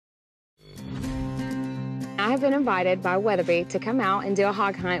I have been invited by Weatherby to come out and do a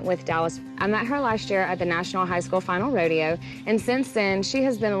hog hunt with Dallas. I met her last year at the National High School Final Rodeo, and since then, she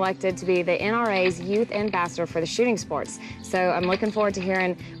has been elected to be the NRA's Youth Ambassador for the shooting sports. So I'm looking forward to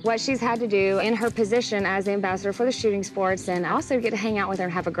hearing what she's had to do in her position as the ambassador for the shooting sports, and I also get to hang out with her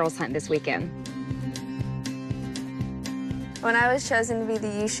and have a girls' hunt this weekend. When I was chosen to be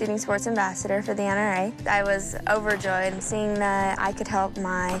the Youth Shooting Sports Ambassador for the NRA, I was overjoyed seeing that I could help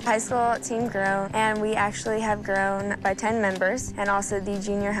my high school team grow, and we actually have grown by 10 members, and also the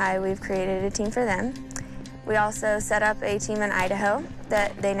junior high, we've created a team for them. We also set up a team in Idaho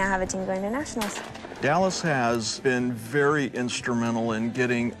that they now have a team going to nationals. Dallas has been very instrumental in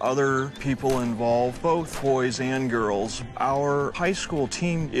getting other people involved, both boys and girls. Our high school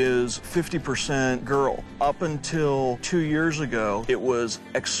team is 50% girl. Up until 2 years ago, it was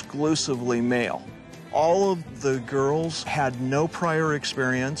exclusively male. All of the girls had no prior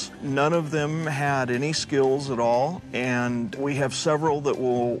experience. None of them had any skills at all, and we have several that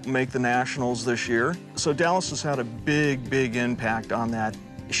will make the nationals this year. So Dallas has had a big impact on that.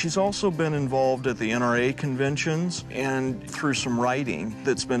 She's also been involved at the NRA conventions and through some writing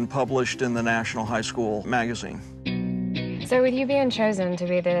that's been published in the National High School magazine. So with you being chosen to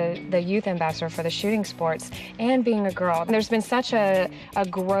be the youth ambassador for the shooting sports and being a girl, there's been such a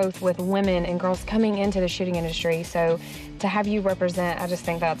growth with women and girls coming into the shooting industry. So to have you represent, I just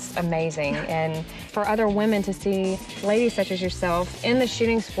think that's amazing. And for other women to see ladies such as yourself in the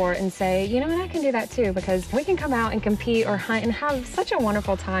shooting sport and say, you know what, I can do that too, because we can come out and compete or hunt and have such a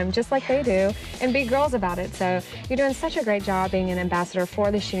wonderful time just like they do and be girls about it. So you're doing such a great job being an ambassador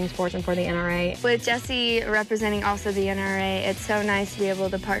for the shooting sports and for the NRA. With Jessie representing also the NRA, it's so nice to be able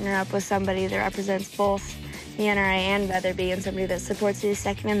to partner up with somebody that represents both the NRA and Weatherby, and somebody that supports the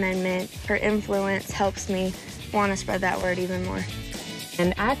Second Amendment. Her influence helps me want to spread that word even more.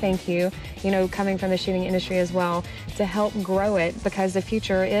 And I thank you, coming from the shooting industry as well, to help grow it, because the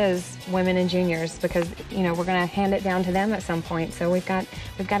future is women and juniors, because, we're going to hand it down to them at some point. So we've got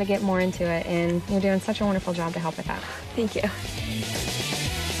to get more into it, and you're doing such a wonderful job to help with that. Thank you.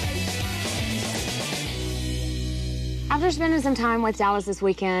 After spending some time with Dallas this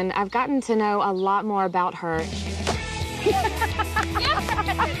weekend, I've gotten to know a lot more about her.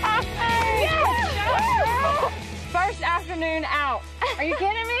 First afternoon out. Are you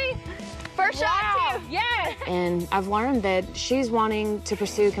kidding me? First shot, too. Yes. And I've learned that she's wanting to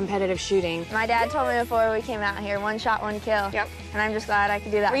pursue competitive shooting. My dad told me before we came out here, one shot, one kill. Yep. And I'm just glad I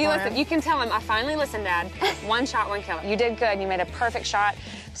could do that for him. You can tell him, I finally listened, Dad. One shot, one kill. You did good. You made a perfect shot.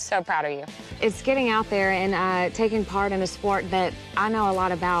 So proud of you. It's getting out there and taking part in a sport that I know a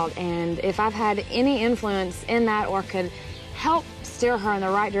lot about. And if I've had any influence in that or could help steer her in the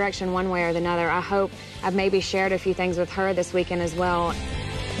right direction one way or another, I hope I've maybe shared a few things with her this weekend as well.